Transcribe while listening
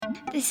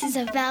This is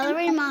a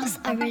Valerie Moss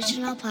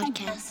original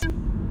podcast.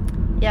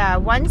 Yeah,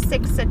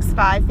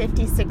 1665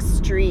 56th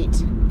Street,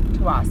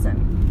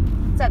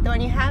 Tsawwassen. Is that the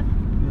one you have?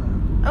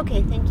 Yeah.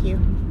 Okay, thank you.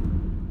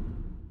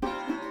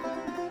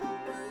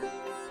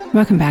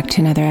 Welcome back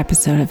to another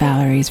episode of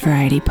Valerie's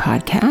Variety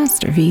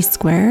Podcast, or V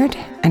Squared,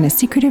 and a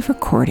secretive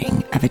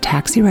recording of a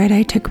taxi ride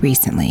I took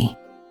recently.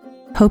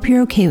 Hope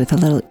you're okay with a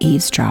little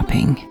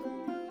eavesdropping.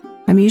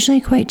 I'm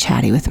usually quite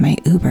chatty with my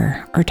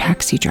Uber or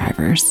taxi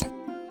drivers.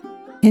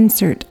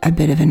 Insert a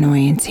bit of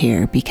annoyance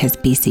here because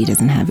BC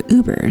doesn't have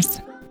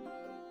Ubers.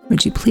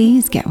 Would you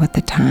please get with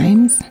the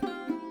times?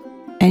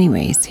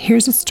 Anyways,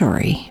 here's a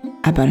story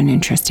about an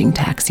interesting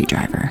taxi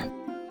driver.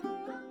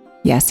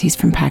 Yes, he's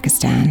from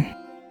Pakistan.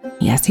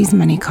 Yes, he's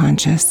money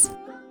conscious.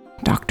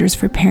 Doctors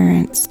for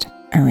parents,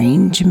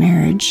 arranged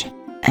marriage,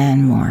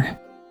 and more.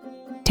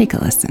 Take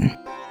a listen.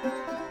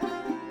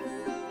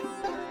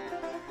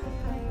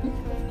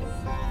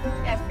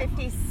 Yeah,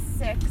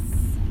 56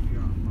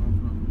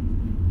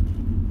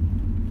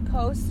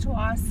 Coast,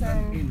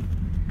 Tsawwassen.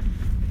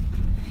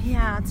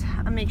 Yeah,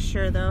 I'll make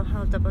sure though.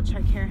 I'll double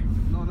check here.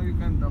 No, you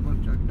can double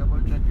check. Double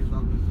check is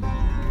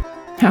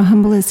always. How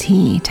humble is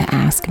he to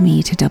ask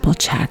me to double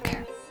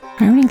check?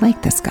 I already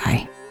like this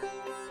guy.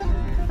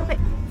 Okay.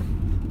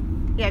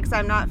 Yeah, because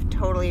I'm not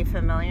totally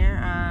familiar.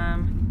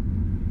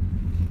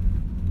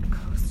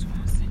 Coast,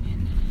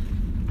 Tsawwassen.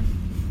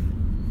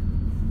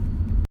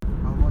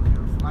 How was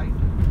your flight?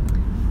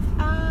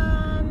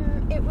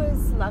 It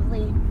was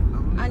lovely.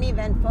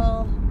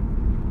 Uneventful.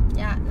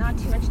 Yeah, not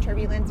too much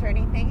turbulence or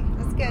anything.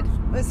 It was good.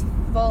 It was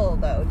full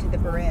though to the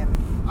brim.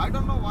 I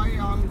don't know why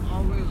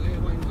always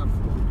airlines are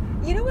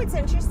full. You know what's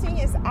interesting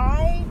is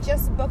I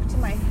just booked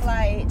my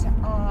flight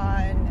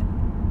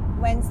on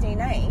Wednesday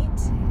night,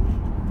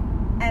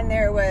 and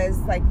there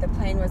was the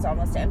plane was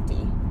almost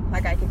empty.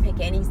 Like I could pick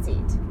any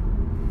seat.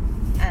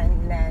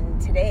 And then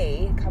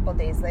today, a couple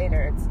days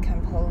later, it's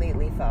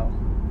completely full.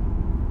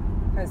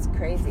 It was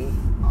crazy.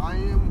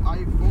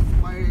 I booked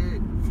my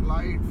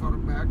flight for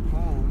back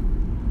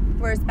home,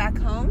 Where's back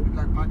home?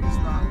 like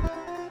Pakistan.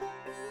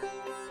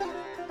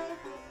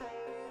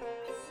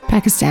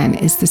 Pakistan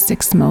is the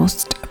sixth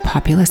most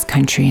populous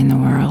country in the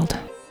world.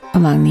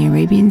 Along the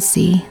Arabian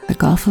Sea, the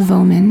Gulf of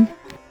Oman.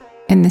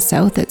 In the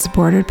south, it's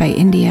bordered by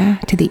India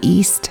to the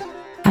east,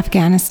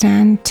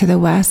 Afghanistan to the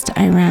west,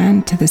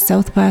 Iran to the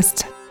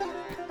southwest,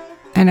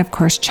 and of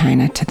course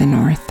China to the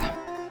north.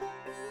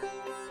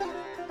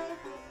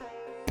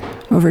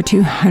 Over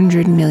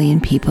 200 million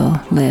people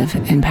live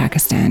in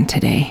Pakistan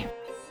today.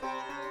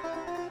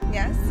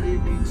 Yes? 3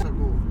 weeks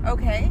ago.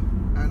 Okay.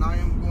 And I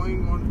am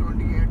going on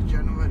 28th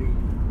January.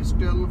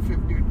 Still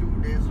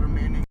 52 days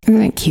remaining.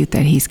 Isn't it cute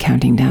that he's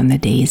counting down the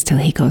days till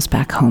he goes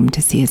back home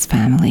to see his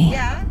family?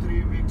 Yeah.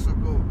 3 weeks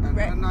ago. And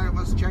Right. when I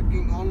was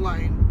checking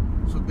online,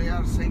 so they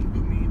are saying to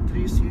me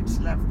 3 seats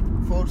left,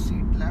 4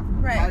 seats left,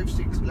 Right. 5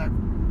 seats left.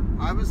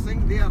 I was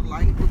saying they are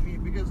lying to me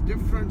because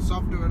different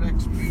software,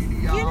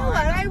 Expedia. You know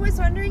what? I was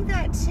wondering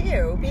that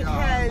too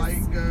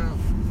because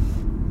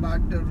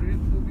to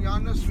be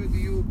honest with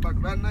you, but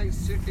when I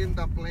sit in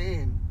the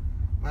plane,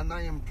 when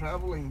I am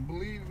traveling,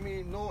 believe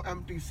me, no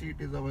empty seat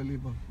is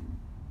available.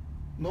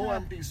 No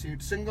empty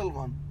seat, single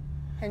one.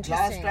 Last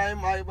interesting.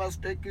 time I was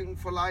taking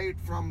flight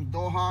from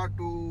Doha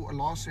to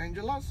Los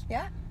Angeles.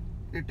 Yeah.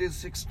 It is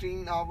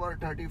 16-hour,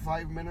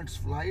 35 minutes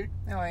flight.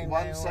 Oh, my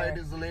One side word.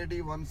 is a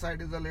lady, one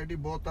side is a lady.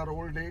 Both are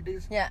old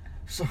ladies. Yeah.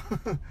 So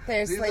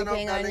They're reason of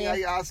sleeping on telling, you.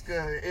 I asked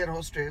air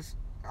hostess,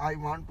 I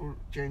want to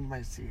change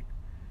my seat.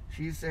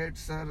 She said,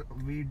 sir,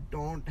 we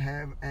don't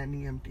have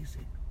any empty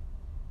seat.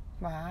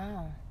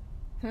 Wow.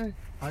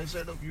 I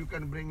said, oh, you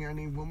can bring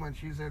any woman.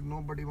 She said,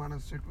 nobody want to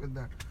sit with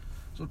that.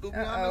 So to be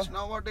Uh-oh. honest,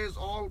 nowadays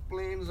all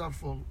planes are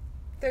full.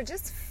 They're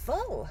just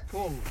full.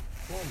 Full.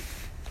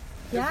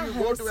 Yeah, If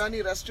you go to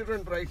any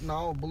restaurant right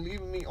now,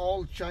 believe me,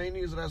 all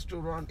Chinese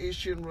restaurant,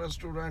 Asian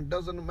restaurant,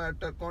 doesn't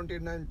matter,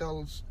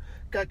 Continentals,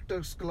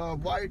 Cactus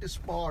Club, White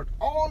Spot,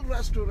 all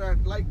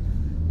restaurant, like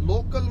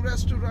local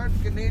restaurant,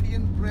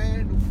 Canadian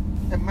brand,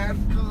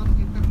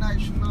 American,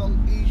 international,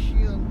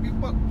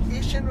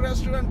 Asian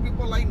restaurant,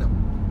 people line up.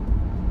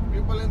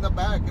 People in the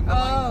back. In the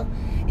Oh,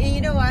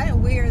 you know what?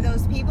 We're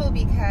those people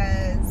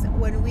because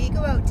when we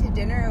go out to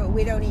dinner,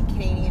 we don't eat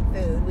Canadian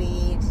food. We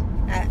eat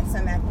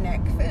some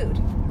ethnic food.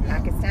 Yeah.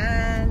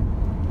 Pakistan,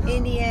 Yeah.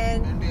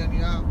 Indian,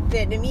 yeah.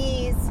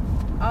 Vietnamese,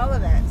 all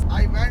of it.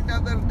 I went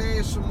other day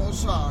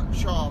samosa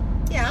shop.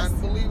 Yes.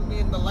 And believe me,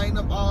 in the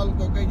lineup all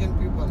Caucasian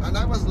people, and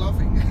I was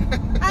laughing.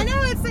 I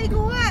know, it's like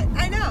what?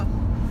 I know.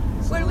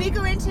 When we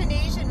go into an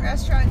Asian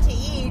restaurant to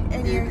eat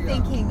and you're Yeah.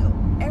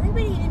 thinking,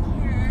 everybody in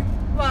here,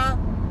 well,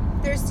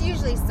 there's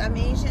usually some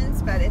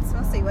Asians, but it's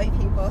mostly white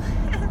people.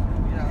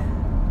 Yeah.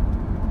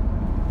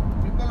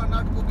 People are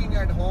not cooking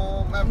at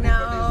home. Everybody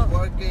No. is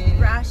working.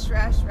 Rush.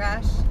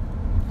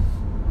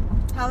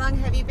 How long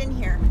have you been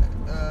here?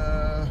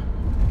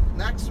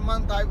 Next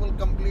month I will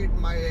complete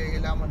my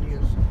 11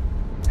 years.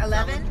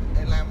 11?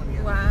 11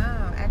 years.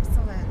 Wow,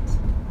 excellent.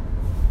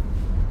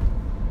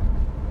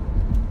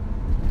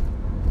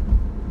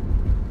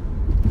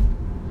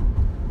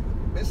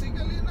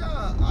 Basically,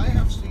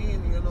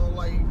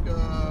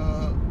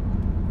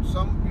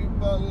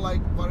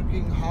 like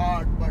working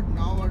hard, but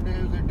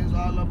nowadays it is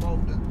all about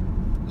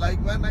like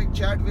when I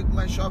chat with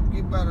my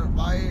shopkeeper,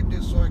 why it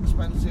is so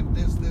expensive,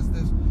 this.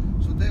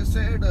 So they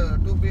said,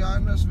 to be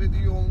honest with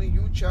you, only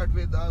you chat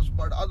with us,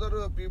 but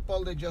other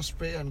people, they just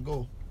pay and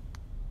go.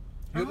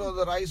 You know,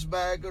 the rice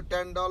bag,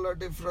 $10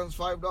 difference,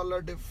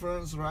 $5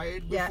 difference,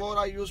 right? Yeah. Before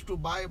I used to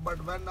buy,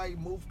 but when I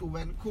moved to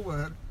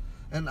Vancouver,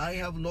 and I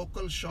have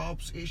local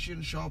shops,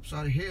 Asian shops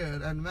are here,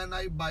 and when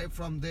I buy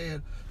from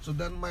there, so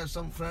then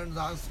some friends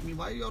ask me,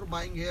 why you're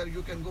buying here,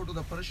 you can go to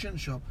the Persian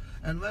shop.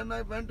 And when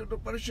I went to the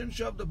Persian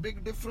shop, the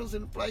big difference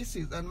in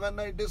prices. And when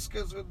I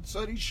discuss with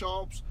Surrey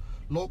shops,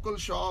 local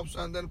shops,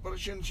 and then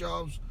Persian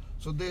shops,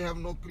 so they have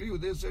no clue.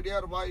 They said,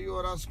 yeah, why you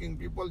are asking?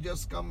 People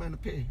just come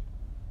and pay.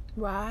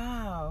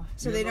 Wow.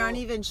 So You they're not know,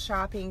 even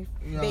shopping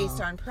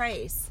based on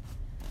price.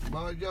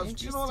 But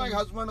just, you know, like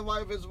husband and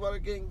wife is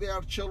working, they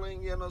are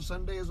chilling, you know,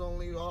 Sunday is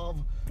only off.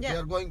 Yeah. They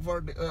are going for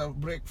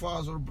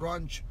breakfast or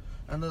brunch,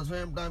 and at the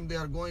same time they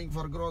are going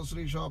for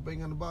grocery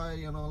shopping and buy,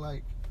 you know,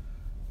 like,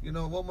 you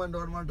know, women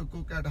don't want to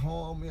cook at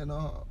home, you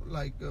know,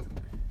 like,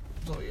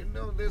 so, you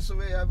know, this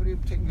way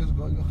everything is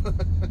going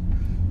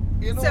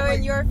on. You know, So like,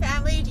 in your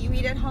family, do you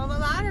eat at home a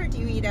lot or do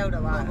you eat out a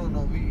lot?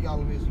 No, we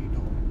always eat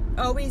home.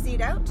 Always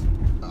eat out?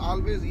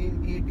 Always eat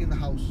in the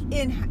house.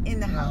 In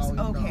the house, In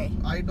the okay.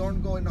 house. I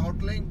don't go in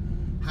hoteling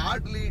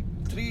hardly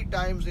 3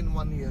 times in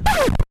 1 year.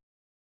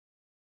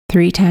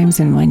 3 times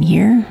in 1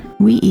 year,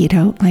 we eat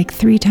out like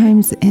 3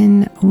 times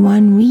in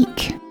 1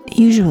 week,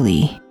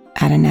 usually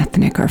at an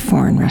ethnic or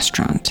foreign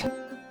restaurant.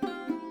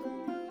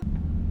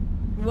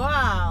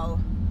 Wow.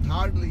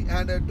 Hardly.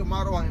 And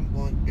tomorrow I am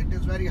going. It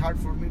is very hard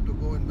for me to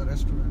go in the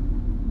restaurant.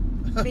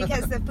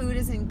 Because the food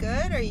isn't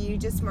good, or you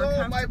just more No,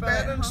 comfortable my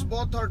at parents home?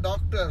 both are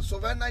doctors. So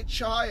when I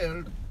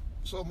child,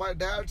 so my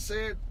dad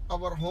said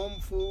our home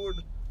food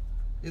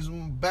is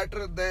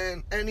better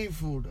than any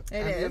food. It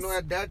and is. you know,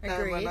 at that time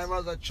when Agreed. I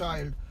was a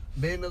child,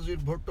 Benazir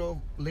Bhutto,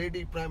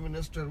 lady prime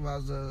minister,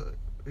 was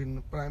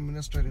prime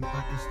minister in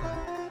Pakistan.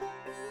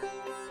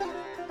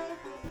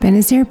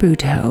 Benazir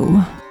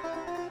Bhutto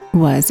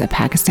was a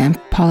Pakistan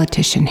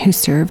politician who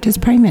served as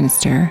Prime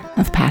Minister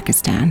of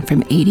Pakistan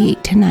from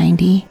 88 to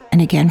 90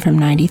 and again from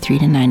 93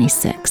 to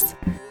 96.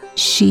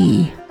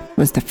 She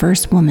was the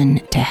first woman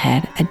to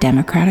head a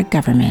democratic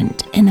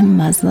government in a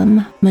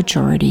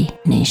Muslim-majority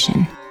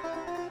nation.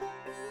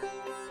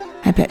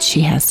 I bet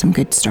she has some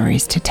good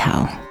stories to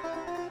tell.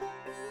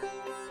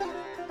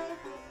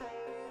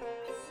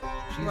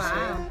 She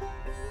Wow.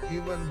 said,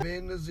 even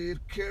Benazir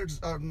kids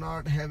are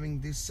not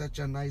having such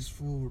a nice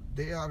food.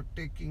 They are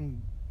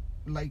taking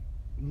like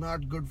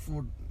not good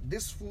food.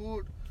 This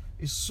food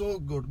is so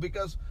good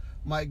because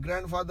my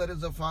grandfather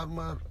is a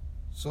farmer,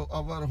 so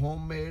our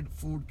homemade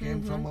food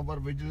came from our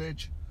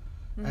village,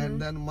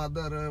 and then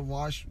mother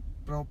washed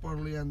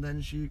properly, and then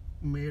she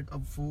made a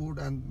food.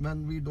 And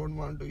when we don't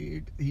want to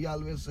eat, he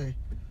always say,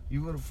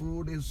 your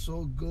food is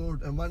so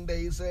good. And one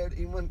day he said,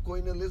 even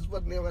Queen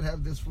Elizabeth never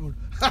have this food.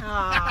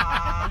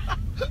 Aww.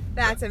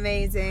 That's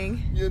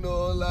amazing. You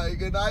know,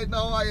 like, and I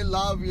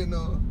love, you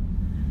know.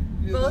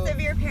 Both of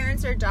your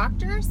parents are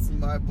doctors?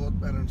 My both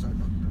parents are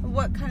doctors.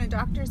 What kind of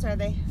doctors are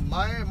they?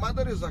 My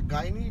mother is a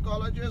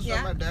gynecologist, Yeah.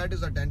 and my dad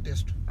is a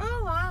dentist.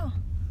 Oh, wow.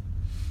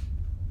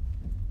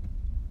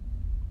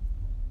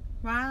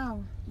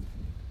 Wow.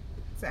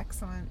 It's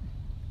excellent.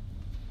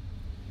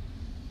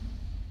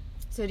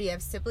 So do you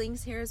have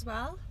siblings here as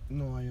well?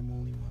 No, I am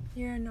only one.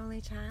 You're an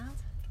only child?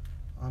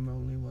 I'm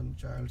only one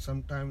child.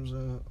 Sometimes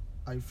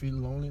I feel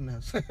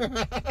loneliness.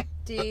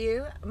 Do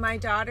you? My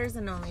daughter's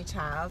an only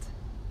child.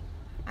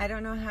 I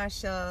don't know how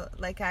she'll,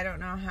 I don't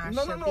know how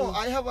she'll No. be.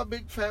 I have a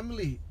big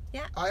family.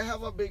 Yeah. I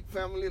have a big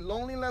family.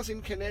 Loneliness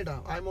in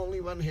Canada. I'm only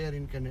one here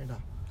in Canada.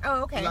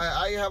 Oh, okay. Like,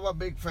 I have a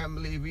big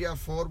family. We have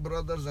 4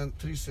 brothers and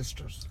 3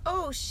 sisters.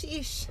 Oh,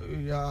 sheesh.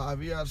 Yeah,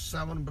 we are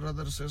 7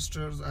 brothers,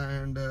 sisters,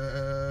 and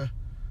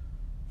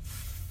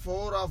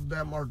 4 of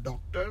them are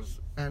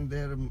doctors, and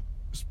they're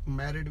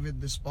married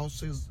with the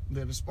spouses.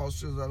 Their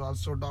spouses are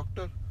also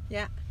doctor.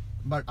 Yeah.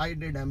 But I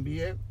did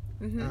MBA,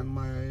 Mm-hmm. and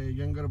my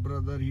younger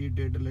brother, he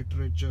did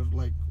literature,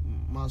 like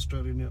master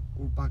in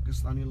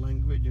Pakistani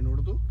language in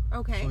Urdu.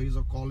 Okay. So he's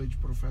a college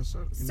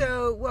professor.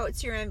 So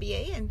what's your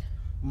MBA in?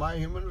 My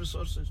human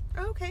resources.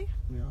 Oh, okay.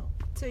 Yeah.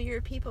 So you're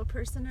a people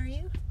person, are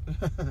you?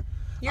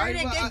 You're in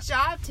a I- good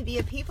job to be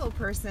a people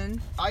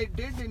person. I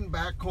did in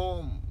back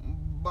home,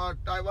 but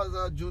I was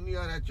a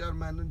junior HR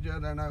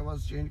manager and I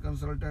was change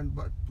consultant.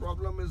 But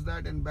problem is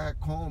that in back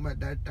home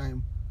at that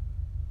time,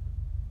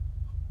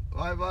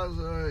 I was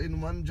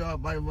in one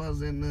job. I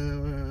was in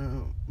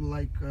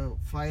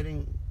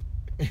firing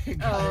a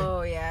guy.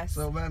 Oh, yes.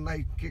 So when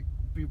I kick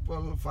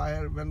people,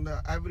 fire.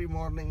 Every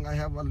morning I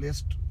have a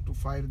list to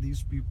fire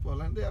these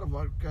people, and they are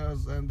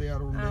workers and they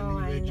are on Oh,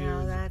 daily I wages.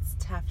 know. That's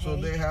tough, So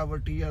hey? they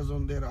have tears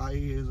on their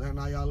eyes, and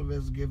I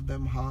always give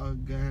them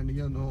hug, and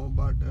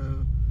but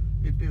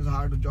it is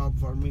hard job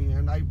for me,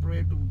 and I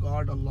pray to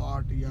God a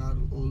lot. Yeah,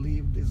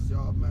 leave this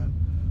job, man.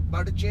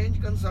 But change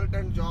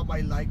consultant job, I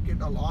like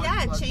it a lot.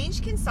 Yeah, but,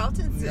 change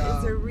consultants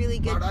is a really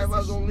good But I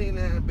was position. only in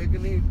a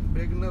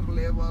beginner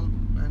level,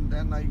 and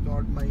then I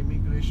got my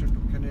immigration to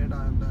Canada,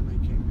 and then I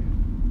came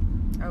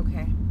here.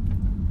 Okay.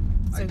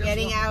 So I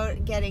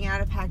just getting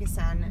out of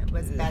Pakistan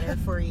was better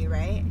for you,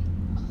 right?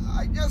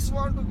 I just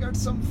want to get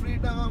some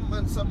freedom,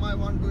 and I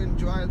want to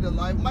enjoy the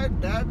life. My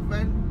dad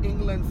went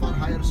England for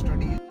higher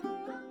studies.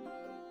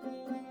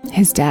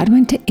 His dad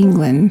went to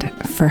England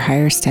for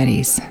higher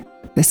studies.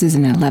 This is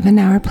an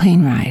 11-hour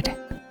plane ride.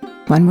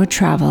 One would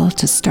travel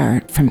to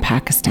start from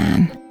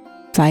Pakistan,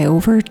 fly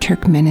over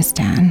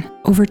Turkmenistan,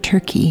 over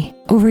Turkey,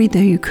 over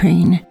the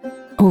Ukraine,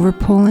 over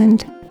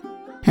Poland,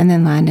 and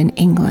then land in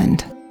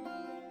England.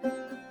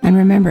 And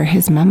remember,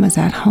 his mom was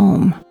at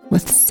home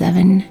with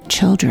 7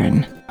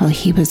 children while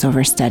he was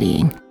over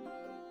studying.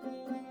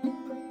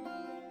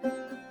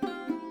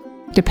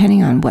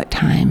 Depending on what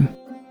time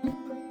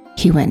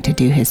he went to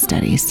do his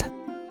studies.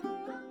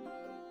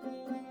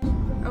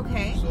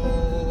 Okay. So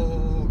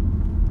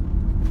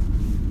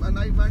when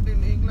I went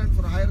in England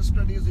for higher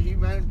studies, he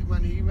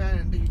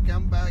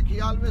came back,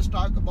 he always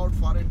talk about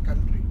foreign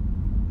country.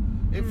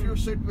 If you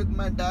sit with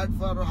my dad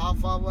for a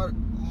half hour,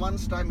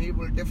 once time he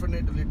will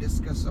definitely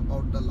discuss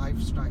about the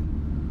lifestyle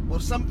or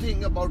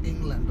something about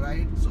England,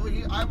 right? So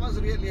I was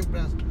really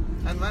impressed.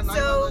 And when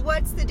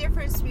what's the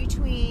difference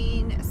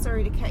between,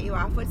 sorry to cut you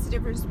off, what's the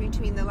difference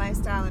between the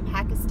lifestyle in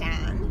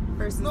Pakistan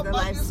versus the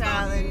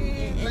lifestyle in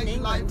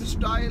England?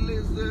 Lifestyle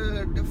is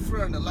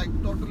different, like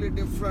totally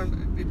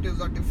different. It is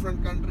a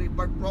different country.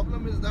 But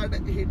problem is that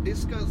he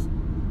discussed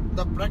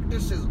the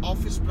practices,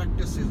 office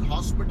practices,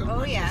 hospital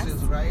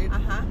practices, right?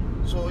 Uh-huh.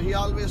 So he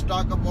always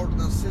talk about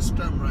the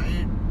system,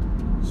 right?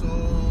 So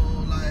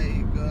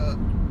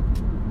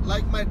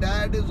like my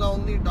dad is the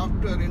only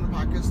doctor in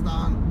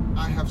Pakistan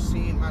I have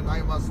seen when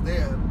I was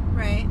there.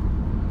 Right.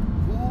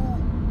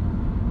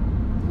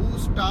 Who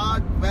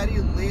start very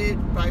late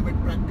private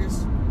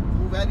practice.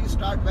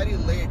 Start very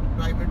late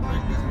private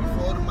practice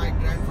before my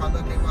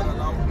grandfather never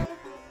allowed him.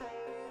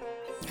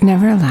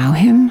 Never allow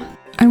him?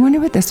 I wonder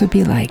what this would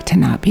be like to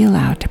not be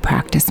allowed to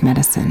practice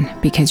medicine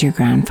because your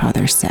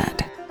grandfather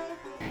said.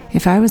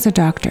 If I was a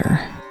doctor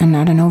and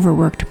not an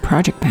overworked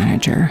project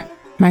manager,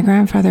 my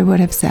grandfather would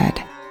have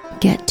said,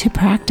 "Get to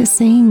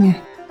practicing."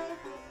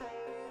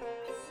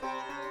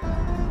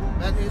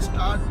 When he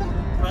start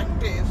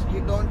practice, he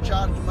don't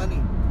charge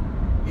money.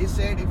 He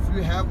said, if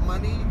you have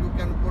money, you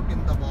can put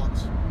in the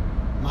box.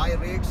 My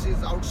rates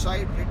is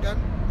outside written,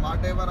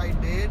 whatever I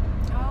did.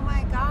 Oh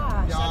my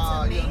gosh,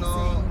 that's amazing.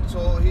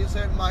 So he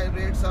said, my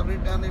rates are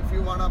written. If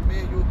you wanna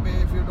pay, you pay.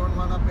 If you don't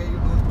wanna pay, you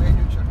don't pay.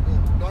 You should go.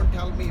 Don't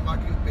tell me what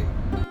you pay.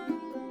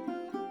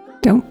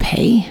 Don't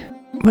pay?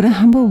 What a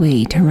humble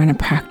way to run a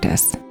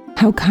practice.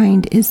 How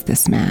kind is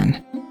this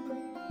man?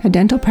 A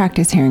dental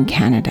practice here in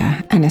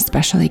Canada, and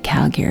especially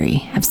Calgary,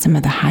 have some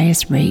of the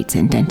highest rates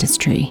in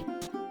dentistry.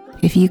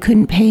 If you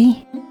couldn't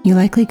pay, you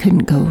likely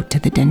couldn't go to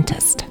the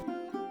dentist.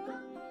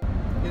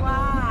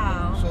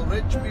 Wow. So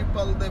rich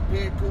people, they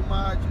pay too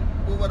much.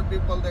 Poor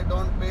people, they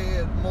don't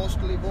pay.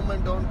 Mostly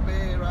women don't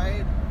pay,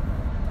 right?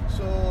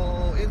 So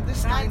in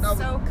this kind of...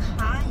 That's so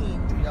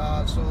kind.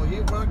 Yeah, so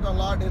he worked a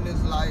lot in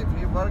his life.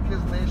 He worked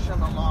his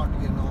nation a lot,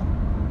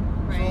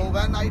 Right. So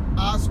when I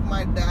asked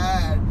my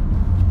dad,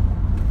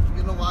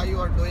 why you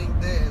are doing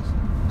this,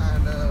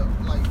 and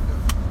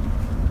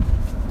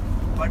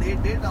but he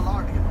did a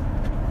lot,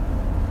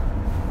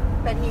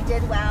 But he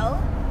did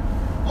well?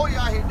 Oh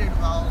yeah, he did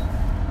well.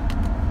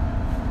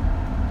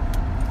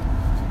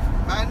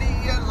 Many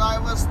years I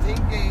was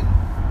thinking,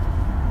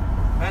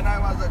 when I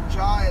was a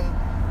child,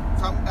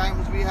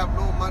 sometimes we have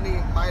no money.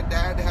 My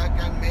dad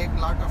can make a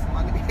lot of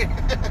money.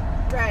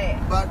 Right.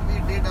 But we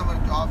did our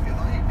job, he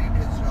did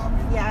his job.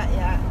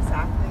 Yeah,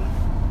 exactly.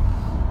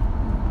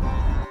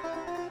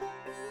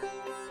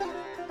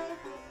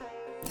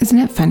 Isn't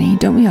it funny?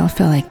 Don't we all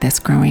feel like this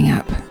growing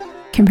up?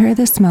 Compare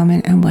this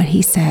moment and what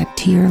he said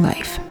to your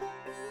life.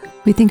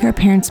 We think our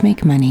parents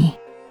make money,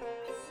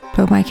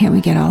 but why can't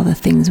we get all the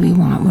things we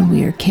want when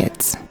we are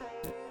kids?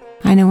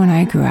 I know when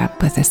I grew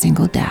up with a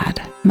single dad,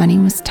 money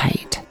was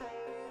tight.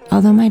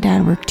 Although my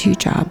dad worked 2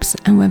 jobs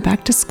and went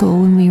back to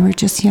school when we were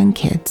just young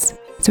kids,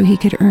 so he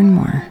could earn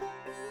more.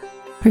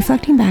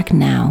 Reflecting back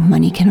now,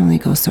 money can only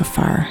go so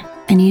far.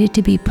 I needed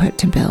to be put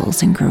to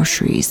bills and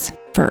groceries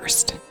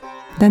first.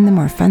 Then the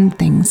more fun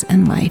things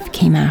in life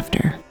came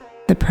after,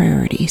 the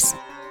priorities.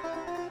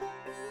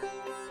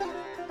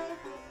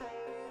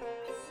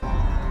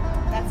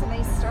 That's a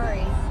nice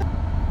story.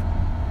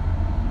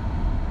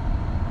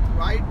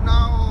 Right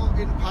now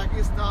in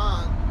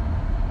Pakistan,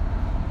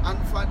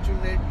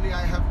 unfortunately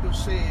I have to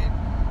say,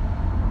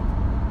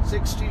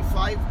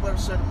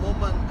 65%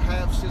 women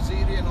have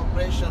cesarean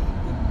operation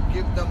to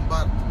give them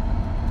birth.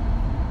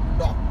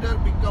 Doctors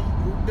become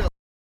brutal.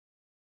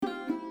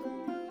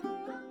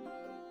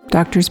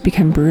 Doctors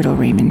become brutal,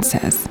 Raymond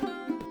says.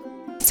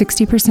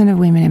 60% of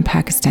women in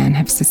Pakistan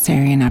have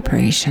cesarean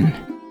operation.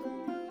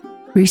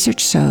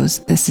 Research shows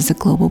this is a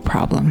global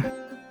problem,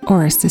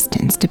 or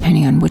assistance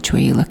depending on which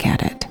way you look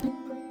at it.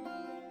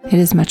 It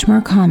is much more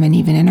common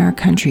even in our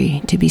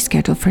country to be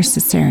scheduled for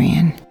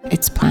cesarean.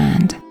 It's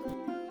planned.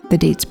 The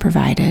date's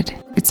provided.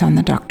 It's on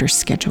the doctor's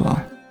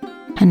schedule.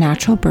 A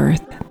natural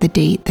birth, the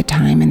date, the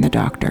time, and the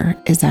doctor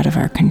is out of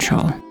our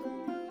control.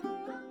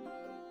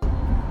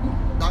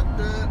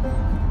 Doctor,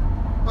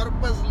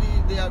 purposely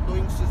they are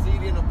doing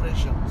cesarean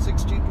operation,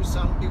 60 to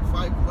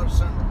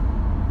 75%.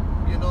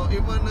 You know,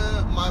 even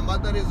my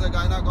mother is a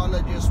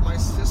gynecologist, my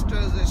sister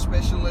is a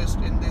specialist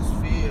in this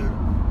field.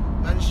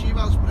 When she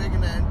was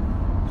pregnant,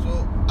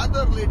 so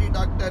other lady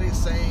doctor is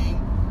saying,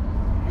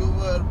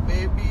 your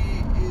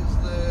baby is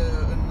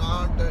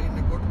not in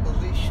a good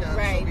position,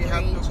 Right, so we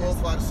have to go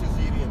for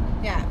cesarean.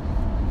 Yeah.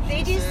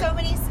 They do so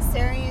many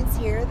cesareans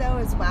here though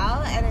as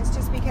well, and it's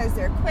just because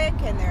they're quick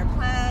and they're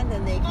planned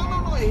and they can...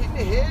 No. In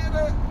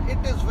here, it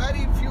is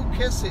very few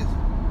cases.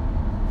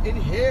 In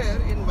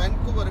here, in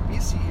Vancouver,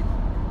 BC,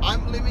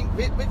 I'm living,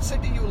 which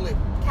city you live?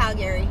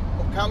 Calgary.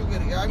 Oh,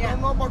 Calgary. I Yeah.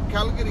 don't know about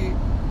Calgary,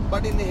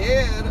 but in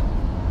here,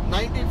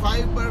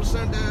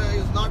 95%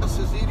 is not a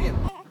cesarean.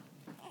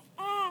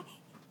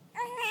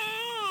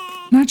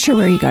 Not sure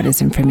where he got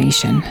his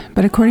information,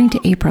 but according to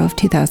April of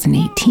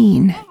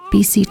 2018,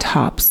 BC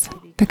tops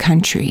the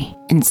country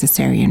in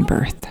cesarean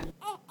birth.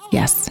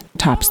 Yes,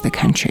 tops the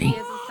country.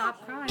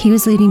 He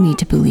was leading me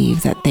to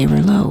believe that they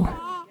were low.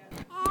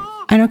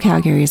 I know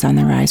Calgary is on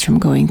the rise from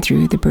going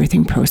through the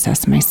birthing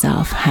process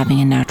myself,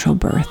 having a natural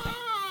birth,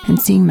 and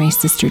seeing my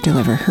sister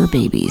deliver her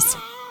babies.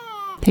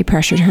 They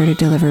pressured her to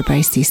deliver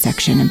by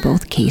C-section in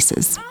both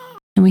cases,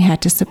 and we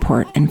had to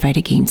support and fight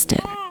against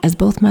it, as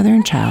both mother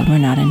and child were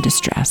not in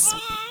distress.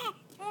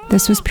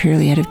 This was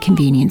purely out of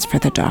convenience for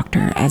the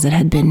doctor, as it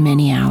had been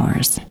many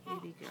hours.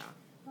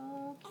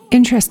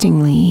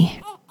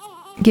 Interestingly,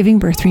 giving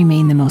birth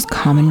remained the most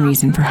common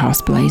reason for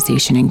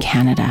hospitalization in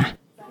Canada,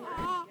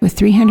 with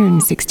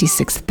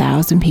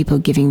 366,000 people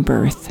giving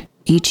birth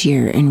each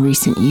year in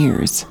recent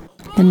years.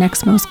 The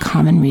next most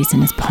common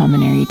reason is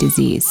pulmonary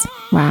disease.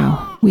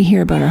 Wow, we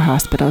hear about our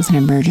hospitals and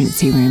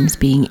emergency rooms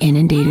being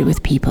inundated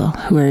with people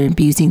who are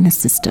abusing the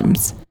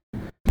systems.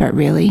 But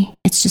really,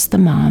 it's just the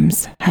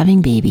moms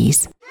having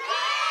babies.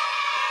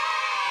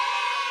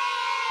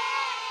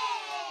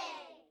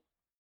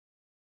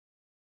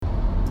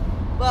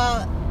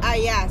 Well,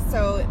 yeah,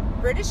 so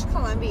British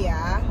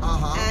Columbia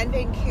and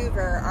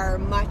Vancouver are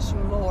much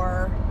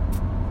more,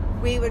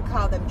 we would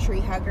call them tree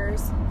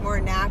huggers,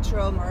 more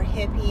natural, more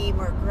hippie,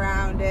 more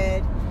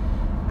grounded,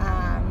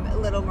 a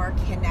little more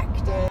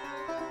connected.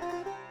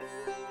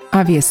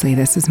 Obviously,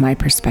 this is my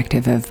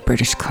perspective of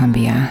British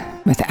Columbia.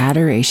 With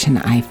adoration,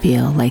 I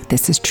feel like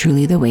this is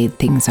truly the way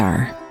things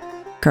are.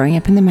 Growing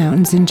up in the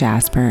mountains in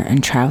Jasper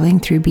and traveling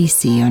through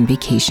BC on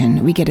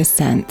vacation, we get a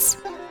sense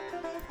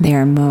they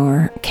are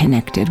more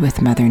connected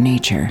with Mother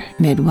Nature.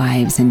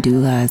 Midwives and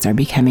doulas are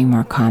becoming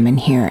more common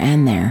here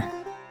and there.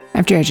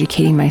 After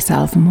educating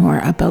myself more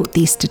about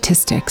these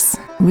statistics,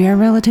 we are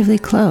relatively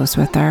close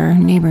with our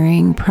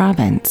neighboring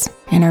province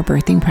in our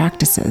birthing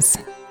practices.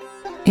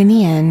 In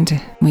the end,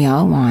 we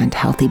all want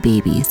healthy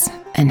babies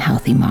and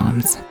healthy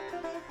moms.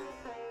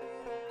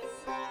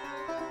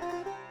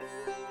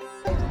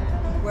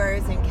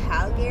 Whereas in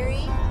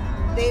Calgary,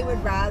 they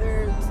would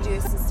rather do a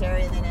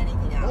cesarean than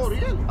anything else. Oh,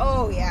 really?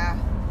 Oh, yeah.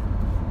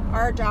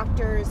 Our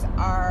doctors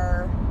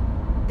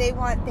they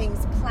want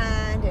things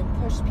planned and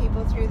push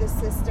people through the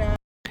system.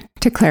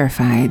 To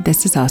clarify,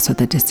 this is also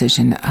the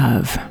decision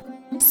of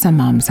some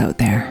moms out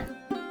there.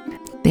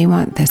 They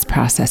want this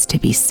process to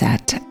be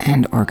set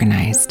and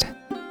organized,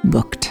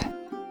 booked,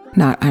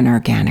 not an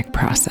organic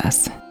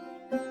process.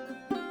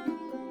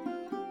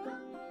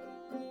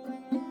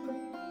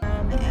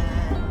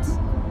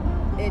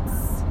 And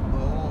it's...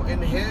 Oh,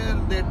 in here,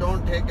 they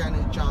don't take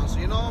any chance.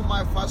 You know,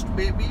 my first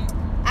baby.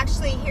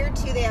 Actually, here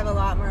too, they have a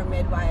lot more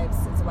midwives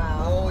as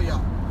well. Oh, yeah.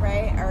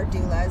 Right? Or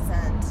doulas.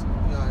 And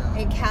Yeah.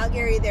 in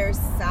Calgary, there's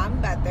some,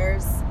 but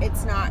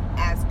it's not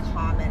as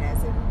common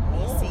as in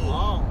BC. Oh,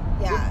 wow.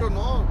 Yeah. Good to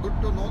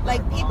know that.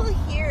 Like, people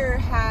here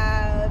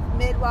have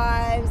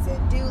midwives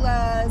and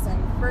doulas and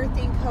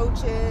birthing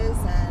coaches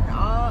and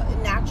all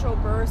natural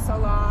births a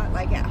lot,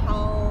 like at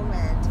home.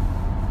 And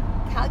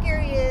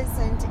Calgary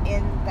isn't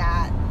in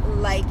that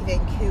like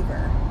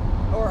Vancouver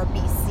or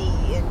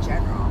BC in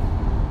general.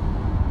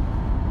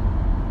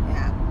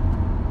 Yeah.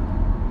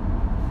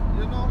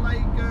 You know,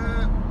 like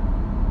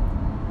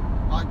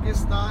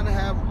Pakistan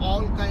have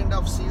all kind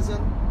of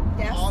season,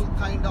 Yes. all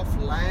kind of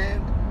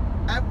land,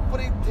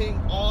 everything,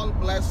 all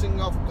blessing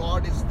of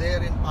God is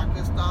there in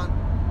Pakistan.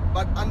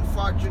 But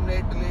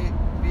unfortunately,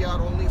 we are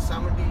only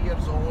 70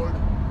 years old.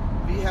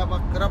 We have a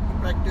corrupt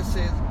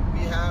practices.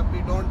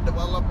 We don't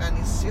develop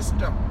any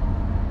system.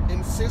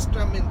 In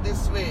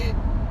this way,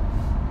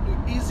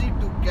 easy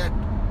to get,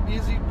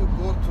 easy to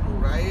go through,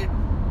 right?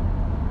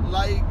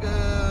 Like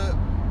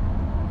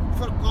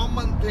for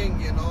common thing,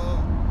 you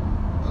know,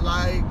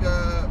 like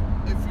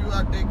if you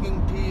are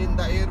taking tea in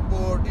the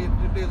airport, it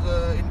is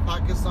in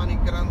Pakistani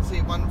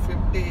currency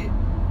 150.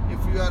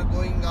 If you are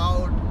going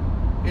out,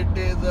 it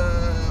is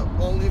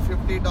only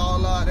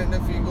 $50, and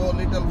if you go a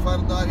little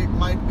further, it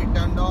might be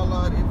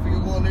 $10. If you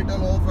go a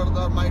little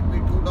further, might be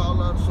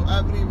 $2. So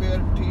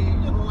everywhere tea,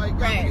 you know, like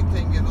Right.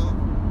 everything, you know.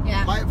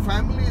 Yeah. My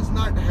family is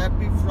not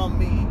happy from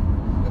me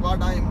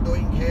what I am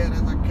doing here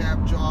as a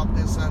cab job,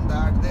 this and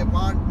that. They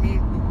want me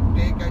to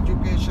take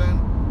education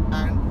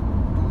and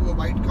do a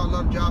white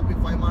collar job if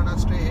I want to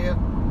stay here.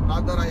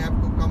 Rather, I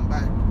have to come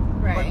back.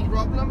 Right. But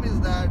problem is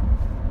that,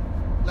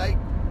 like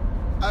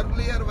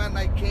earlier when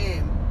I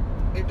came,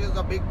 it is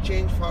a big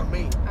change for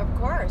me. Of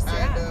course,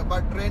 yeah. And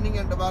but training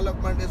and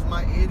development is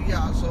my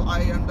area, so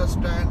I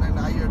understand and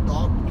I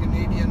adopt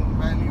Canadian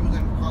values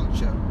and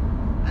culture.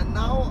 And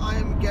now I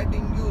am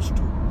getting used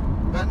to.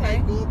 When I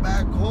go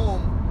back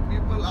home,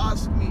 people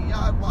ask me,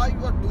 "Yeah, why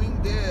you are doing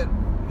there?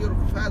 Your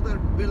father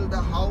built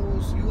a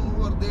house. You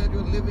over there,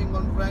 you're living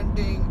on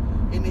renting.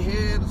 In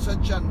here,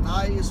 such a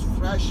nice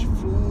fresh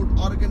fruit,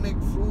 organic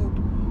fruit.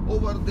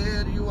 Over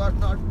there, you are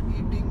not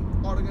eating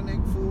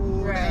organic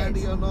food, and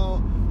you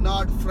know,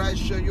 not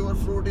fresh. Your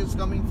fruit is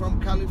coming from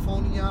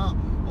California.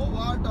 Oh,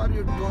 what are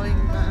you doing,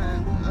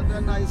 man?" And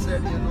then I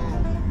said, you know,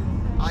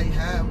 I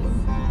have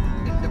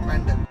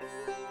independence.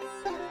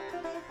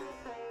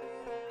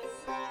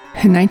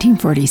 In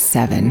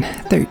 1947,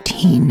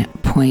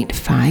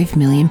 13.5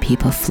 million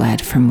people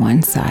fled from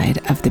one side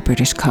of the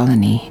British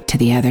colony to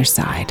the other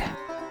side.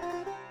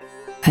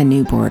 A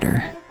new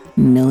border.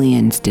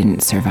 Millions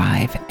didn't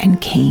survive and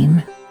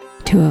came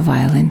to a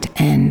violent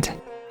end.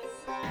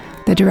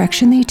 The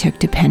direction they took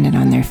depended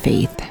on their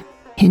faith.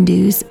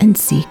 Hindus and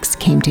Sikhs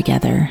came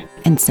together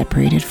and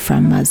separated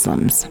from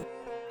Muslims.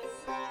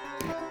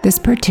 This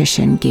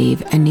partition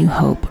gave a new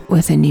hope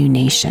with a new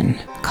nation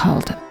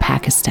called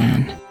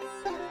Pakistan.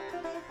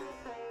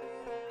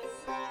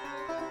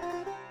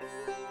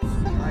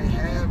 I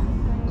have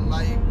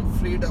like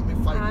freedom.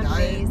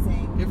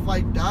 If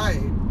I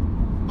die,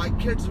 my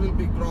kids will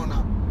be grown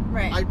up.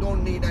 Right. I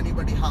don't need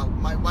anybody help.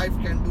 My wife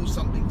can do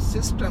something.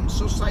 System,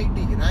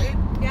 society, right?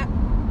 Yeah.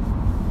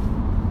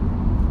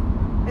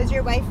 Does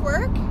your wife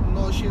work?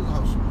 No, she's a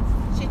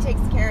housewife. She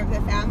takes care of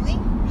the family?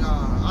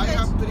 Yeah, I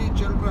have 3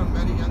 children,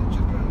 very young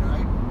children,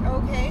 right?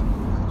 Okay.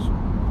 Yeah,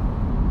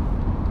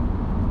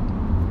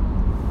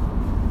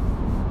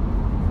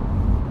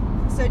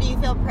 So do you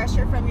feel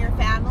pressure from your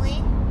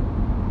family?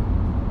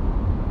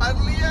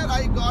 earlier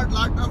I got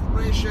lot of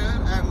pressure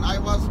and I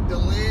was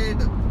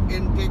delayed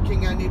in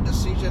taking any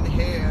decision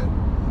here.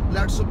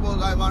 Let's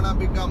suppose I wanna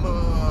become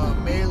a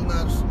male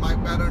nurse. My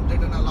parents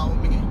didn't allow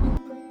me.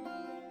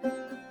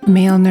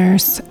 Male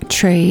nurse,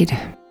 trade,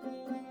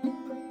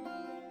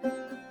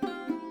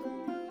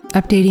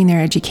 updating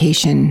their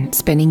education,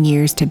 spending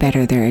years to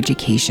better their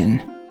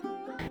education.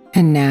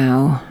 And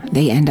now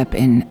they end up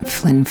in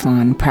Flin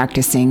Flon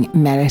practicing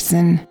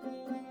medicine.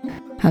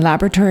 A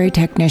laboratory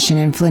technician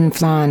in Flin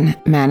Flon,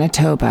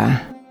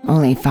 Manitoba.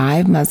 Only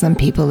 5 Muslim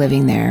people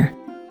living there.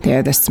 They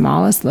are the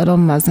smallest little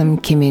Muslim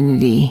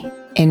community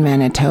in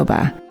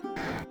Manitoba.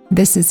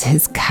 This is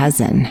his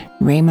cousin,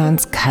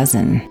 Raymond's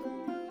cousin.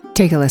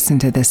 Take a listen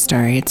to this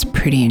story. It's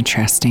pretty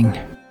interesting.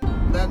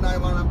 Then I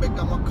want to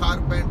become a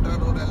carpenter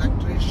or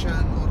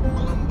electrician or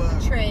plumber.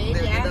 Trade,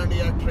 They didn't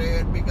yet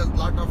trade because a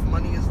lot of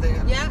money is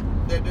there. Yeah.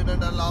 They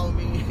didn't allow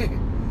me.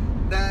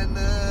 Then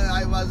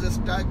I was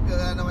stuck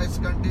and I was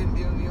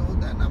continuing.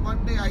 Then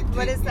one day I think,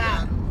 What is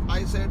that?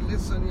 I said,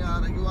 listen,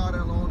 yaar, you are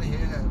alone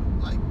here.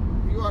 Like,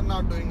 you are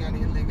not doing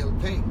any illegal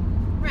thing.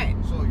 Right.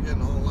 So,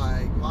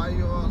 like, why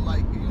you are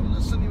like, you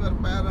listen to your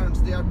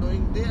parents, they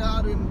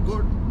are in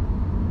good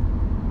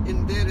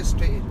in their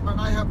stage. But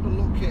I have to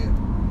look here.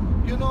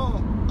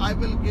 I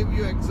will give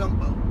you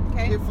example.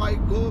 Okay. If I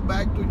go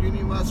back to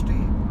university,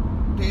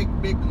 take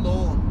big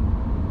loan,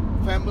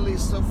 family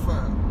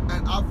suffer,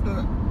 and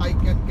after I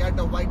can get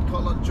a white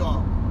collar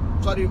job,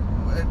 a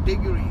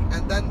degree,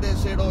 and then they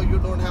said, oh, you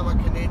don't have a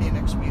Canadian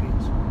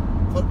experience.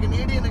 For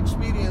Canadian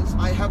experience,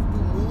 I have to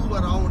move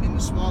around in a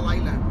small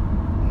island.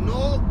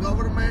 No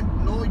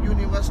government, no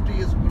university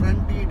is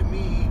granted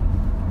me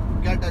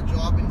to get a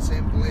job in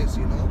same place,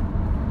 You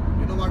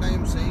know what I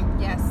am saying?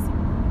 Yes.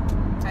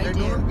 I They do.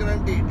 don't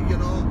guarantee it,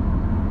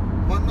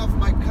 One of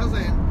my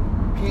cousin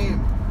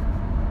came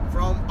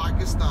from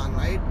Pakistan,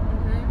 right?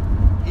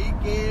 Mm-hmm. He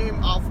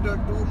came after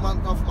 2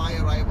 months of my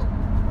arrival.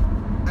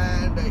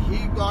 And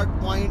he got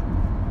point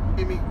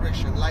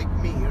immigration like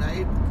me,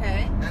 right?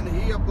 Okay. And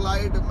he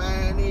applied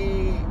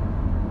many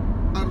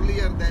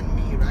earlier than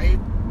me, right?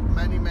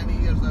 Many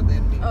years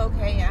than me.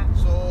 Okay, yeah.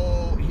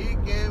 So he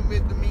came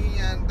with me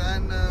and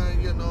then,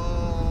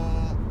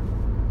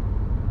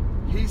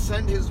 he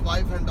sent his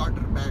wife and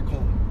daughter back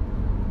home.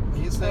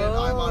 He said,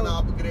 I want to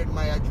upgrade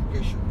my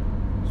education.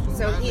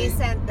 So he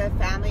sent the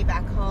family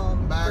back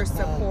home for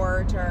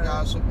support or...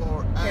 Yeah,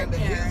 support. And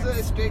parents.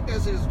 his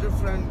status is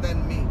different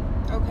than me.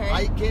 Okay.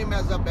 I came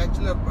as a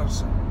bachelor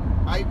person.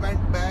 I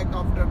went back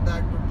after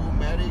that to do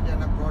marriage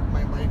and I brought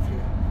my wife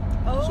here.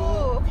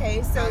 Oh,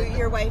 okay. So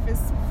your wife is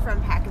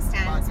from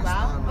Pakistan as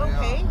well? Pakistan,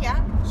 Okay,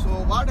 yeah. So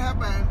what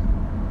happened?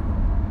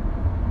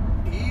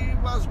 He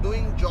was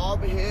doing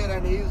job here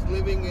and he's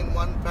living in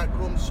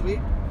 1-bedroom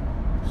suite.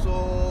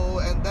 So,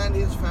 and then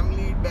his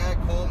family back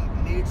home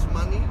needs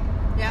money.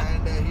 Yeah.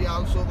 And he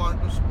also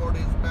want to support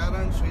his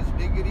parents, his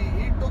degree.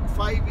 He took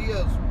 5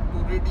 years to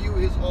review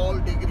his whole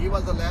degree. He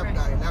was a lab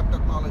guy, lab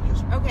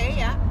technologist. Okay,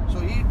 yeah. So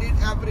he did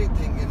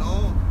everything,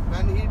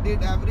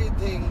 did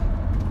everything.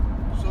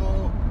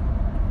 So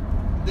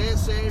they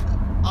said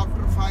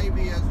after 5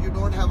 years you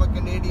don't have a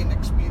Canadian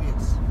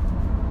experience.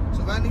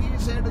 So when he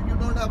said you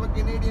don't have a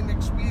Canadian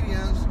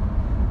experience,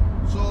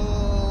 so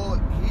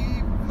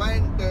he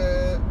went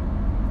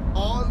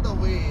all the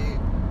way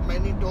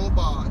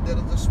Manitoba. There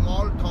is a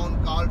small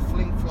town called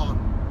Flin Flon.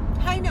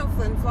 I know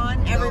Flin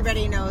Flon.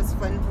 Everybody knows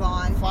Flin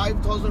Flon.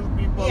 5,000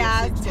 people,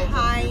 Yeah, 6,000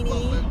 tiny, people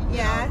live there,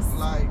 yes.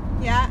 like.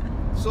 Yeah.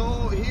 So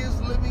he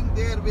is living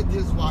there with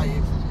his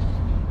wife,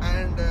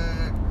 and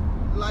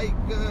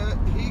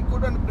he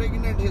couldn't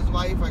pregnant his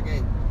wife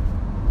again.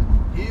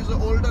 He is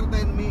older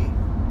than me.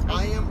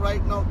 I am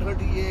right now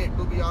 38,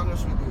 to be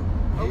honest with you.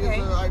 He Okay.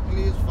 is at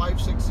least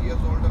 5-6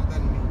 years older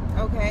than me.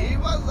 Okay. He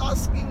was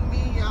asking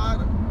me,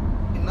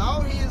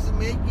 now he is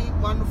making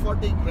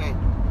 140 grand.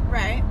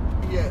 Right.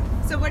 Yeah,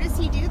 So what does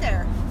he do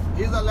there?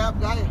 he's a lab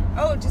guy.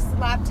 Oh, just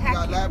lab tech.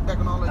 Yeah, lab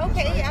technologist.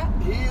 Okay, right? yeah.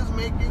 He is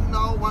making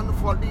now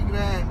 140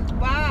 grand.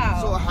 Wow.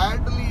 So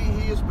hardly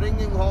he is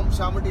bringing home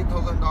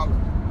 $70,000.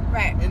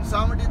 right. In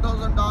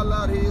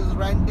 $70,000 he is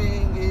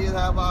renting. He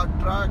have a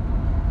truck,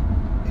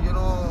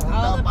 All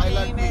Honda the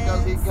Pilot,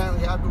 because he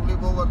payments. have to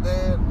live over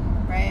there.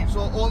 Right.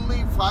 So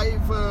only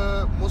 5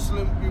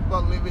 Muslim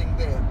people living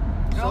there.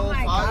 So Oh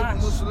my 5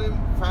 gosh. Muslim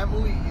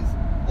families,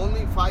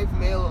 only 5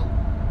 male.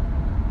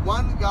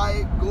 One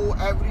guy go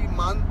every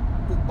month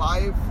to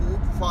buy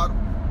food for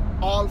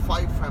all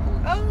 5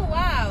 families. Oh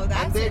wow,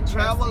 that's and they interesting.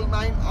 travel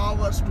 9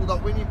 hours to the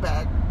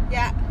Winnipeg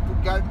Yeah, to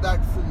get that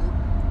food,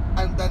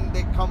 and then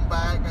they come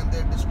back and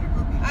they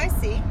distribute it. I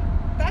see.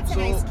 That's a So-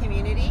 nice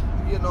community.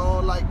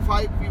 Like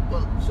 5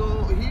 people. So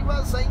he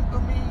was saying to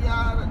me,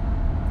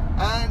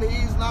 and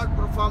he's not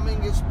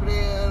performing his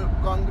prayer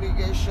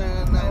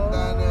congregation, and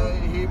then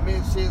he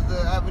misses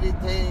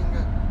everything.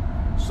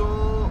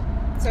 So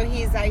So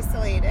he's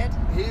isolated.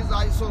 he's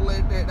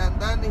isolated, and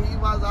then he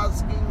was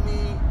asking me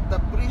the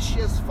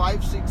precious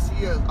 5-6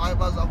 years I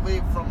was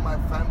away from my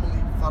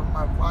family, for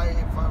my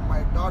wife, for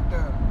my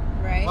daughter.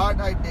 Right. What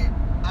I did,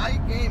 I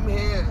came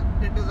here.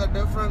 It is a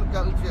different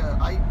culture.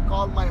 I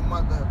called my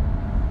mother.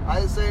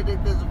 I said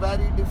it is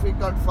very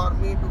difficult for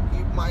me to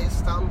keep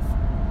myself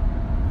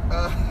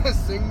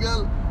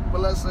single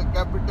plus a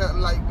capital.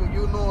 Like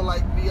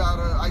we are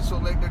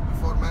isolated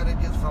before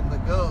marriages from the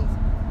girls.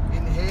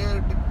 In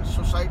here, the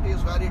society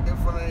is very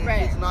different.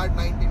 Right. It is not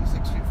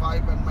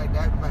 1965 when my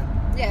dad went.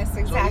 Yes,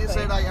 exactly. So he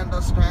said, I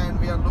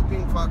understand. We are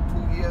looking for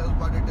 2 years,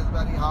 but it is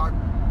very hard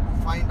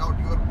to find out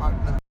your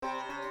partner.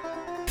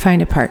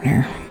 Find a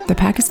partner. The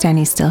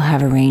Pakistanis still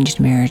have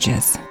arranged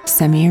marriages,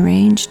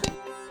 semi-arranged,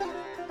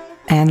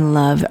 and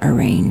love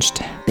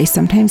arranged. They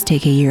sometimes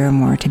take a year or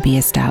more to be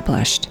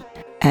established,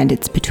 and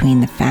it's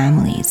between the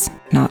families,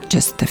 not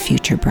just the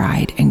future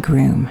bride and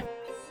groom.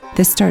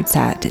 This starts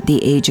at the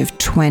age of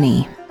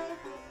 20.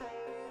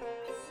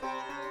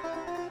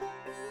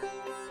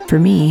 For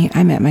me,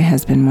 I met my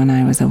husband when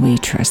I was a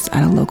waitress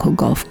at a local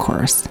golf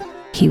course.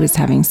 He was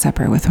having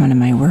supper with one of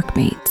my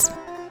workmates.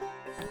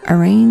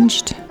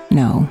 Arranged?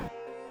 No.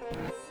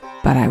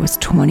 But I was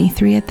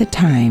 23 at the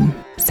time.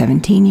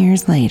 17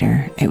 years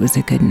later, it was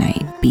a good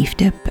night, beef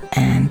dip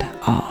and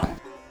all.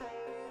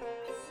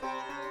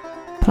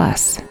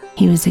 Plus,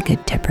 he was a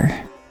good tipper.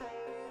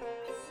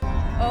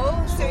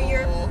 Oh, so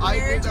your I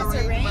marriage did is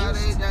arranged arranged?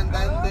 marriage, and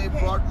then Oh, they okay.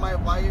 brought my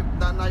wife.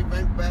 Then I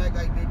went back,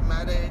 I did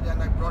marriage,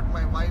 and I brought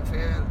my wife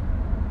here.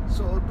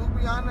 So to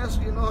be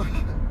honest,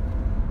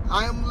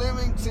 I am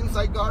living since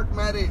I got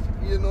married,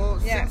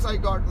 Yeah. since I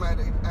got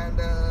married. And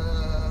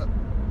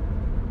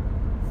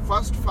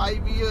first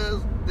 5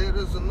 years, there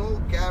is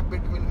no gap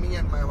between me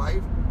and my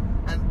wife.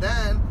 And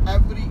then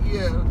every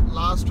year,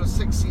 last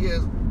 6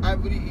 years,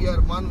 every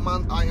year, 1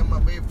 month, I am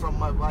away from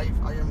my wife.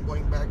 I am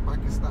going back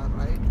Pakistan,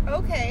 right?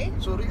 Okay.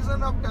 So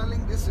reason of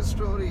telling this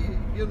story,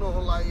 it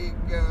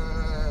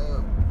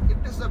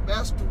is the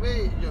best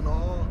way,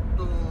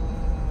 to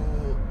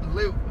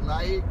live.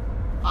 Like,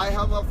 I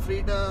have a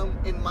freedom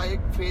in my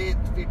faith.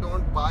 We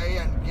don't buy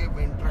and give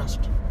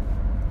interest.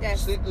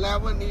 Yes. Since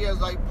 11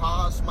 years I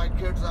passed, my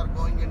kids are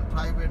going in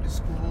private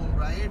school,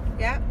 right?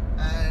 Yeah.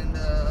 And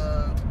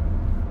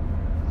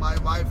my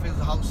wife is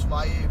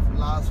housewife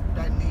last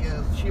 10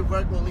 years. She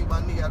worked only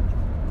 1 year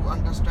to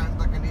understand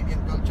the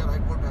Canadian culture. I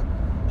put her.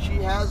 She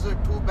has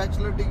 2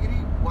 bachelor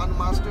degree, 1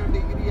 master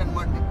degree, and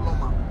 1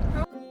 diploma.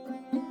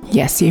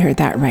 Yes, you heard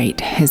that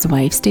right. His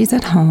wife stays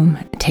at home,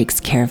 takes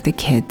care of the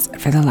kids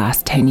for the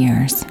last 10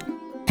 years,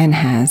 and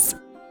has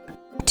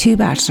 2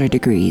 bachelor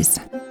degrees,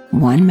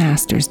 1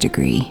 master's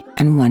degree,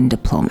 and 1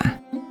 diploma.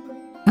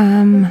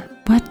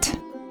 What?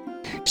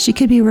 She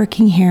could be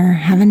working here,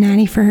 have a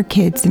nanny for her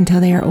kids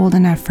until they are old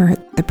enough for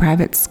the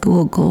private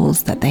school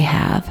goals that they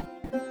have,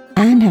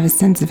 and have a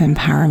sense of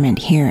empowerment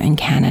here in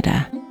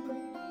Canada.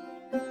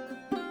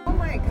 Oh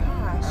my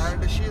gosh.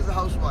 And she is a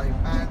housewife,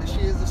 and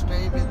she is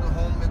staying in the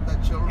home with the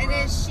children. And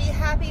is she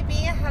happy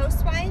being a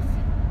housewife?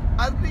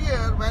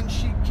 Earlier, when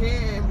she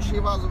came, she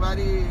was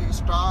very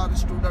star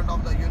student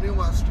of the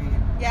university.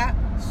 Yeah.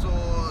 So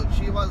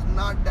she was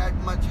not that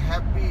much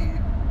happy.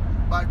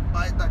 But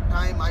by the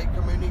time I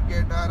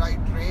communicate her, I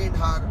trained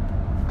her,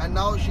 and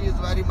now she is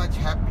very much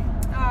happy.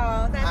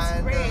 Oh, that's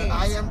And great.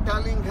 I am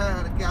telling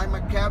her, okay, I'm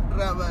a cab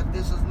driver.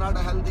 This is not a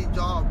healthy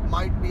job.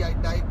 Might be I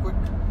die quick.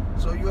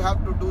 So you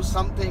have to do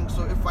something.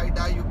 So if I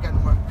die, you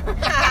can work.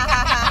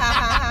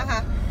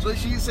 So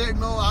she said,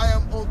 no, I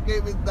am okay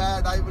with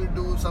that. I will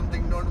do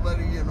something. Don't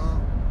worry, you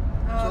know.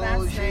 Oh, So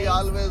that's she nice.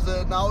 always,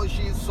 now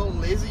she is so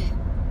lazy.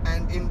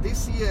 And in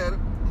this year,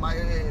 my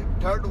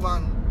third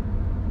one,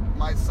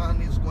 my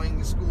son is going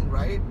to school,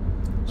 right?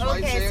 So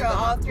Okay, so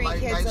all three like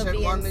kids I will said,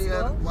 be in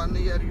school? 1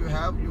 year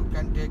you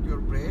can take your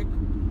break.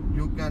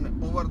 You can,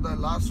 over the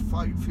last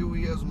few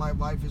years, my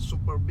wife is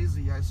super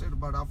busy. I said,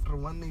 but after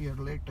 1 year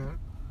later,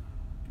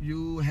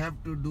 you have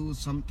to do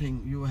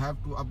something. You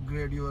have to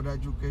upgrade your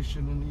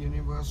education in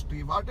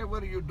university.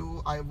 Whatever you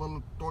do, I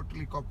will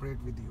totally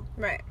cooperate with you.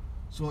 Right.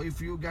 So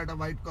if you get a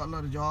white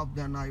collar job,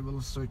 then I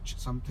will switch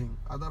something.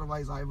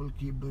 Otherwise, I will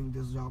keep doing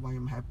this job. I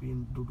am happy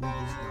to do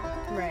this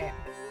job. Right.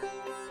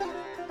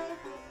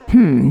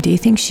 Do you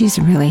think she's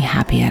really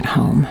happy at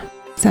home?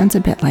 Sounds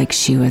a bit like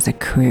she was a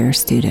career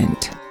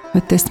student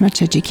with this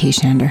much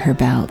education under her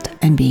belt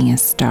and being a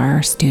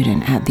star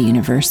student at the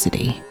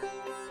university.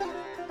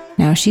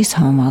 Now she's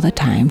home all the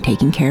time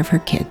taking care of her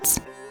kids.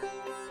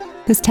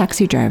 This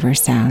taxi driver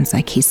sounds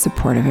like he's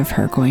supportive of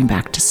her going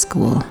back to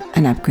school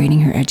and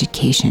upgrading her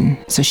education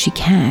so she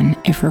can,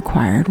 if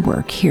required,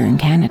 work here in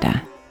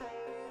Canada.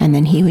 And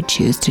then he would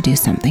choose to do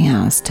something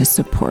else to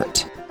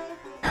support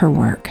her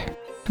work.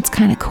 It's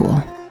kind of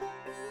cool.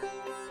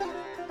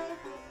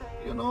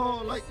 You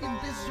know, like in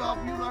this job,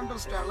 you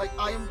understand, like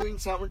I am doing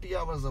 70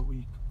 hours a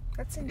week.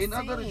 That's insane. In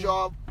other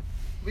job,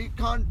 we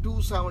can't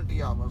do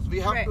 70 hours. We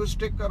have Right. to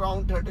stick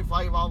around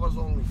 35 hours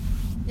only.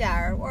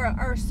 Yeah,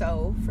 or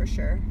so, for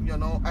sure. You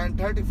know, and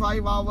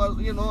 35 hours,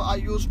 you know, I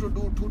used to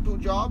do two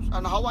jobs.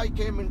 And how I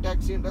came in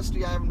taxi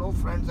industry, I have no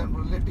friends and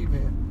relative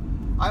here.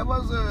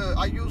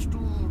 I used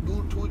to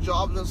do 2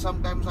 jobs, and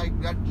sometimes I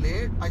get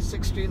late.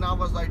 16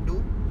 hours I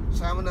do,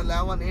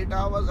 7-Eleven 8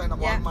 hours, and a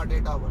Yeah. Walmart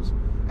 8 hours.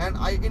 And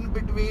in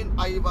between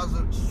I was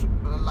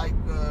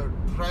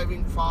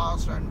driving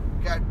fast and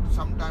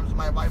sometimes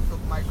my wife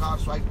took my car,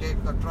 so I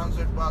take the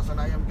transit bus and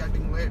I am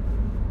getting late.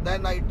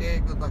 Then I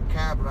take the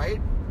cab,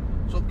 right?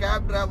 So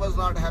cab drivers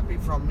not happy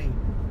from me,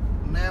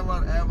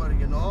 never ever,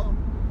 you know.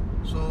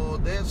 So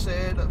they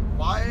said,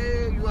 why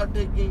you are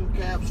taking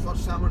cabs for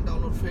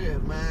 $7 fare,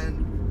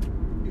 man,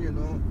 you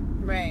know.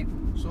 Right.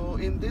 So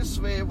in this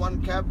way,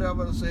 one cab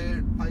driver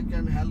said, I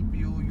can help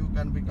you, you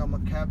can become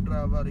a cab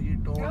driver, he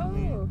told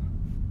me. Oh.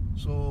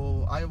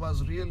 So I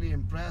was really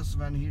impressed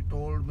when he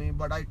told me,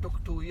 but I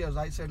took 2 years.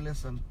 I said,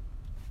 listen,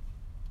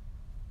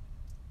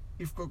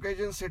 if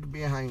Caucasian sit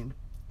behind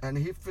and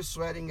if he's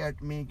swearing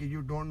at me,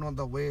 you don't know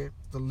the way,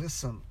 to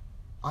listen,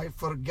 I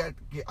forget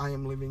I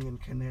am living in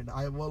Canada.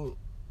 I will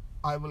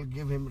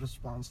give him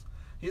response.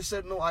 He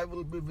said, no, I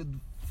will be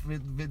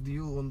with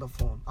you on the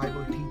phone. I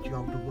will teach you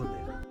how to go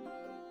there.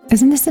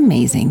 Isn't this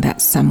amazing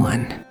that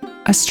someone,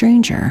 a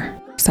stranger,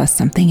 saw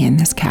something in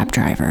this cab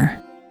driver,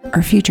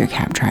 or future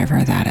cab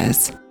driver that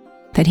is,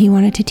 that he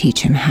wanted to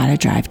teach him how to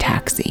drive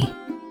taxi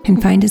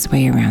and find his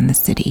way around the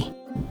city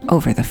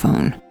over the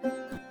phone.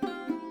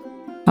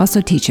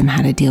 Also teach him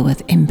how to deal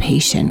with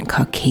impatient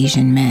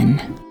Caucasian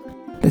men.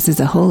 This is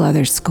a whole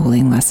other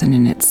schooling lesson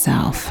in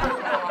itself.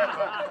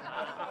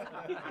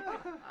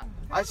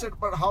 I said,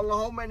 but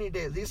how many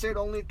days? He said,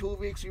 only 2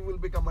 weeks you will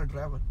become a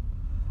driver.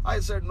 I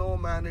said, no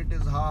man, it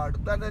is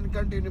hard. Then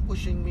continue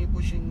pushing me.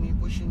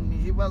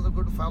 He was a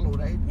good fellow,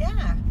 right?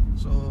 Yeah.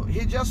 So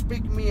he just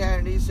picked me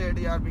and he said,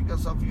 yeah,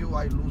 because of you,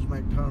 I lose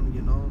my turn,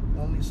 you know,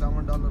 only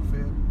 $7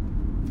 fare.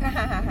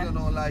 You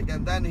know, like,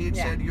 and then he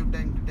Yeah. said, you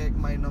take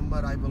my number,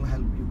 I will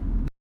help you.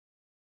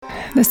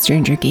 The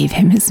stranger gave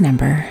him his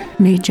number,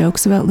 made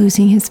jokes about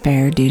losing his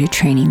fare due to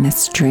training the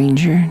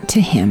stranger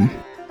to him.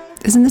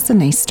 Isn't this a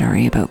nice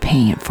story about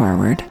paying it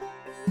forward?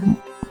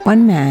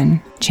 One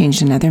man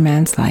changed another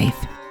man's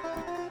life.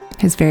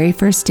 His very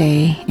first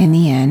day, in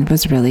the end,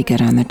 was really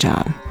good on the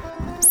job.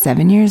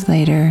 7 years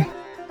later,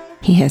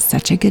 he has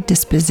such a good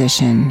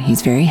disposition.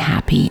 He's very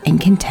happy and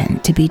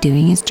content to be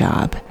doing his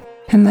job.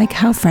 And like,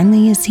 how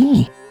friendly is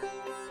he?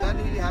 Then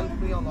he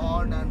helped me a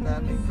lot and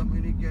then he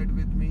communicated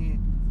with me.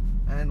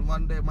 And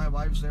one day my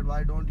wife said,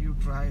 why don't you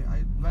try?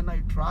 When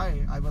I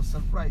try, I was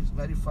surprised.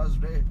 Very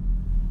first day,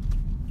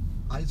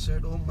 I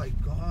said, oh my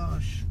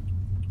gosh.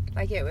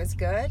 Like it was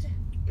good?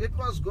 It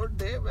was good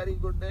day, very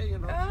good day, you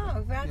know.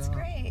 Oh, that's Yeah.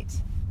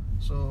 great.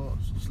 So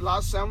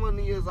last 7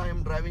 years I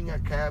am driving a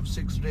cab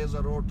 6 days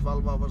a road,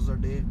 12 hours a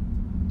day.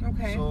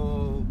 Okay.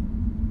 So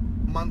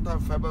month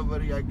of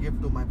February I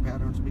give to my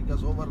parents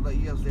because over the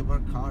years they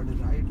work hard,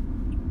 right?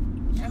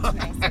 That's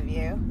nice of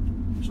you.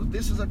 So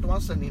this is a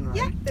Twasanin, right?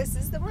 Yeah, this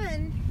is the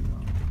one.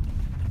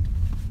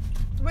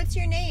 What's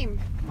your name?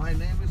 My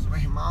name is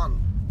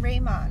Rahman.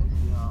 Raymond.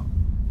 Yeah,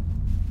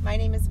 My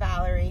name is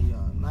Valerie. yeah.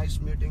 Nice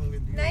meeting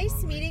with you. Nice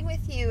Valerie. meeting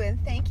with you, and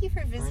thank you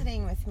for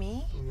visiting with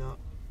me. Yeah.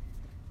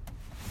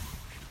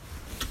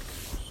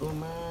 So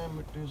ma'am,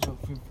 it is a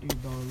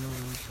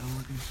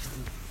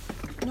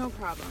 $50.70. No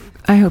problem.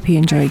 I hope you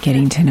enjoyed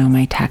getting to know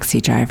my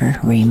taxi driver,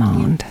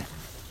 Raymond.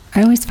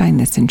 I always find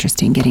this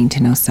interesting, getting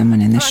to know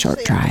someone in the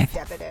short drive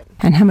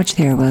and how much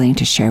they are willing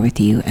to share with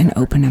you and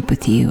open up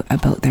with you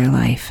about their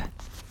life.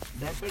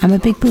 I'm a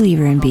big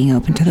believer in being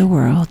open to the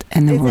world,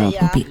 and the world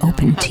will be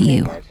open to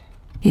you.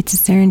 It's a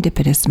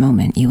serendipitous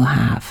moment you will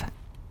have.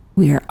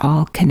 We are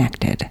all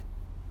connected.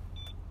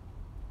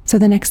 So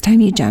the next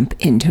time you jump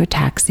into a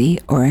taxi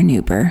or an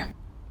Uber,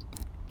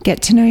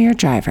 get to know your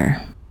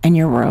driver, and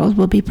your world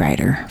will be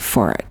brighter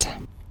for it.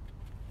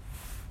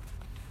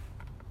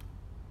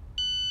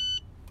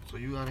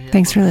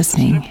 Thanks for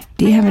listening.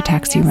 Do you have a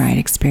taxi ride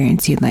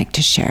experience you'd like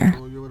to share?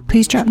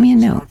 Please drop me a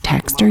note,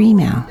 text, or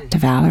email to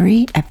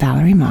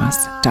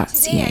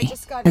valerie@valeriemoss.ca,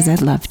 as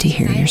I'd love to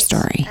hear your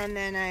story. And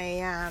then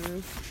I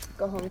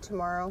go home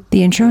tomorrow.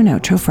 The intro and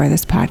outro for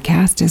this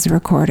podcast is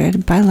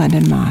recorded by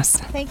London Moss.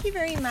 Thank you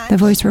very much. The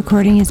voice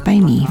recording is by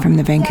me from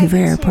the Vancouver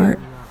airport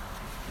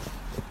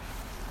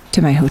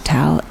to my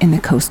hotel in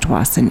the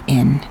Coast-Wasson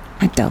Inn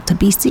at Delta,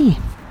 BC.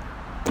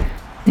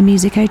 The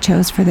music I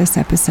chose for this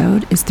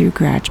episode is through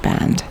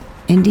GarageBand,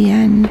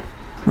 Indian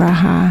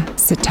Raha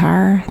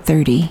Sitar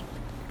 30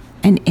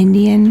 and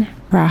Indian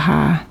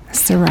Raha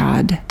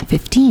Sarad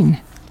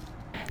 15.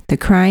 The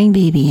crying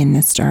baby in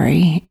this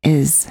story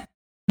is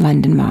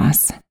London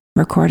Moss,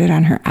 recorded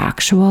on her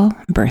actual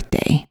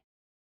birthday.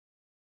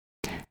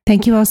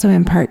 Thank you also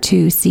in part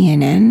to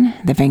CNN,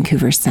 the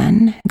Vancouver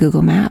Sun,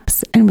 Google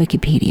Maps, and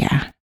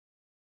Wikipedia.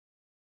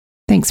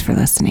 Thanks for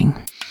listening.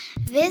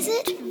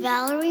 Visit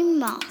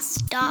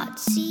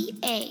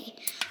valeriemoss.ca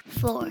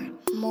for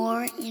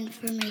more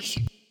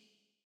information.